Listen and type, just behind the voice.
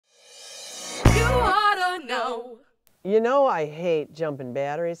You know I hate jumping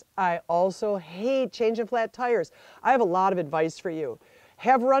batteries. I also hate changing flat tires. I have a lot of advice for you.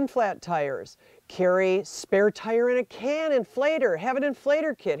 Have run flat tires. Carry spare tire in a can, inflator. Have an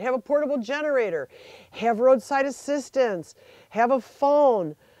inflator kit. Have a portable generator. Have roadside assistance. Have a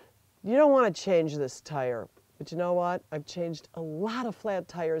phone. You don't want to change this tire. But you know what? I've changed a lot of flat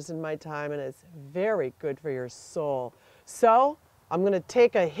tires in my time, and it's very good for your soul. So I'm going to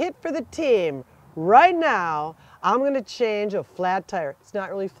take a hit for the team. Right now, I'm going to change a flat tire. It's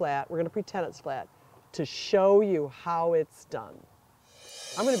not really flat. We're going to pretend it's flat to show you how it's done.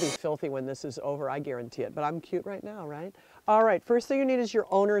 I'm going to be filthy when this is over, I guarantee it, but I'm cute right now, right? All right, first thing you need is your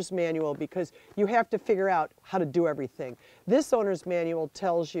owner's manual because you have to figure out how to do everything. This owner's manual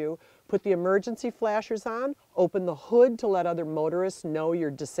tells you put the emergency flashers on, open the hood to let other motorists know you're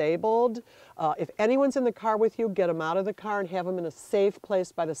disabled. If anyone's in the car with you, get them out of the car and have them in a safe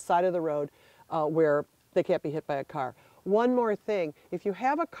place by the side of the road where they can't be hit by a car. One more thing, if you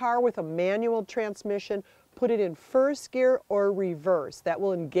have a car with a manual transmission, put it in first gear or reverse. That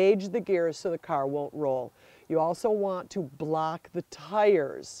will engage the gears so the car won't roll. You also want to block the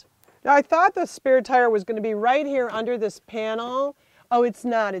tires. Now I thought the spare tire was going to be right here under this panel. Oh, it's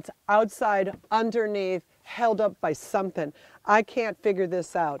not. It's outside, underneath, held up by something. I can't figure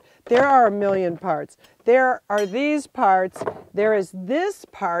this out. There are a million parts. There are these parts. There is this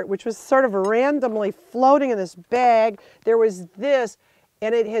part, which was sort of randomly floating in this bag. There was this,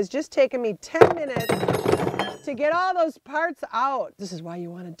 and it has just taken me 10 minutes to get all those parts out. This is why you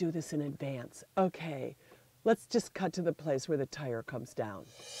want to do this in advance. Okay, let's just cut to the place where the tire comes down.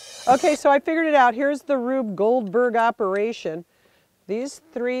 Okay, so I figured it out. Here's the Rube Goldberg operation. These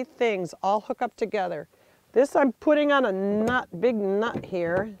three things all hook up together. This I'm putting on a nut, big nut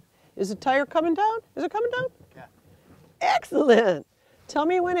here. Is the tire coming down? Is it coming down? Yeah. Excellent. Tell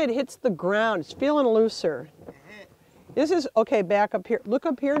me when it hits the ground. It's feeling looser. This is, okay, back up here. Look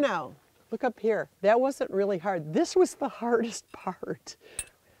up here now. Look up here. That wasn't really hard. This was the hardest part.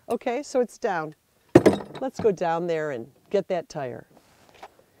 Okay, so it's down. Let's go down there and get that tire.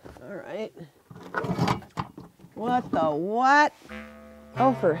 All right. What the what?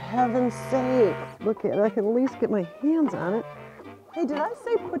 Oh, for heaven's sake. Look at it. I can at least get my hands on it. Hey, did I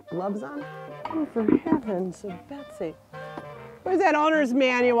say put gloves on? Oh, for heavens of Betsy. Where's that owner's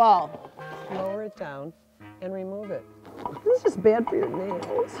manual? Lower it down and remove it. This is just bad for your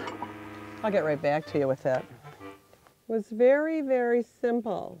nails. I'll get right back to you with that. It was very, very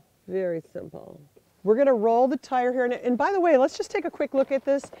simple. Very simple. We're going to roll the tire here. And by the way, let's just take a quick look at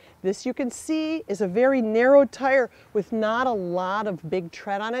this. This you can see is a very narrow tire with not a lot of big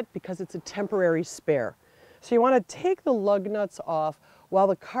tread on it because it's a temporary spare. So you want to take the lug nuts off while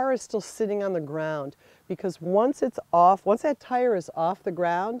the car is still sitting on the ground because once it's off, once that tire is off the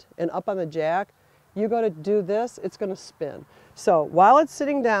ground and up on the jack, you go to do this, it's going to spin. So while it's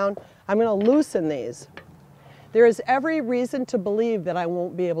sitting down, I'm going to loosen these. There is every reason to believe that I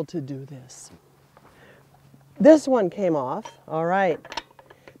won't be able to do this. This one came off, all right.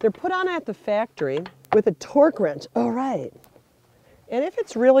 They're put on at the factory with a torque wrench, all right. And if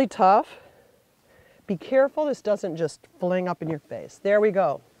it's really tough, be careful this doesn't just fling up in your face. There we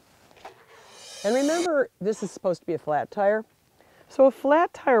go. And remember, this is supposed to be a flat tire. So a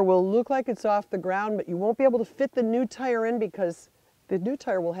flat tire will look like it's off the ground, but you won't be able to fit the new tire in because the new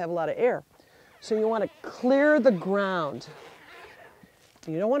tire will have a lot of air. So you want to clear the ground.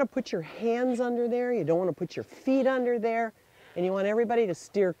 You don't want to put your hands under there. You don't want to put your feet under there. And you want everybody to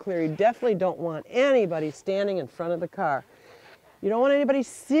steer clear. You definitely don't want anybody standing in front of the car. You don't want anybody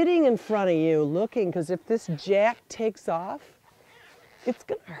sitting in front of you looking, because if this jack takes off, it's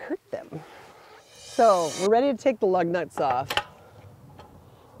going to hurt them. So we're ready to take the lug nuts off.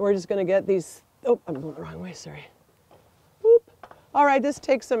 We're just going to get these, oh, I'm going the wrong way, sorry. Whoop. All right, this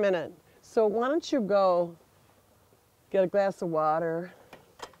takes a minute. So why don't you go get a glass of water,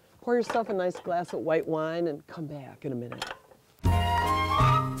 pour yourself a nice glass of white wine, and come back in a minute.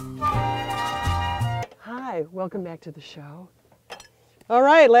 Hi, welcome back to the show. All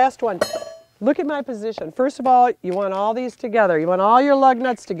right, last one. Look at my position. First of all, you want all these together. You want all your lug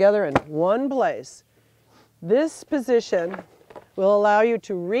nuts together in one place. This position will allow you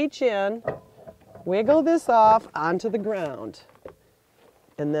to reach in, wiggle this off onto the ground,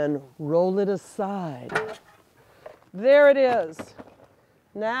 and then roll it aside. There it is.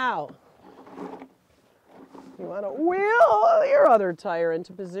 Now, you want to wheel your other tire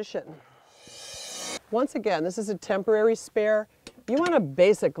into position. Once again, this is a temporary spare. You want to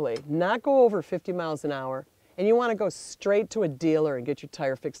basically not go over 50 miles an hour, and you want to go straight to a dealer and get your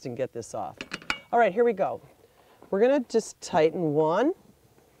tire fixed and get this off. All right, here we go. We're going to just tighten one,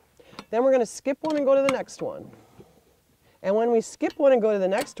 then we're going to skip one and go to the next one. And when we skip one and go to the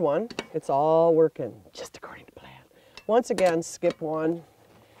next one, it's all working just according to plan. Once again, skip one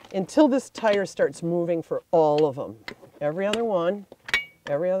until this tire starts moving for all of them. Every other one,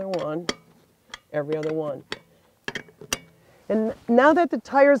 every other one, every other one. And now that the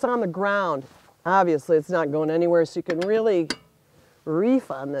tire's on the ground, obviously it's not going anywhere, so you can really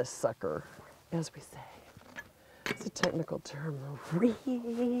reef on this sucker, as we say. It's a technical term,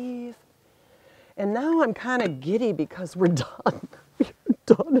 reef. And now I'm kind of giddy because we're done. We're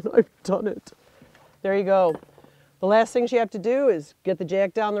done and I've done it. There you go. The last things you have to do is get the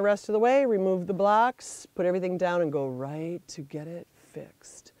jack down the rest of the way, remove the blocks, put everything down and go right to get it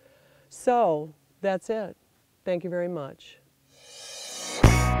fixed. So that's it. Thank you very much.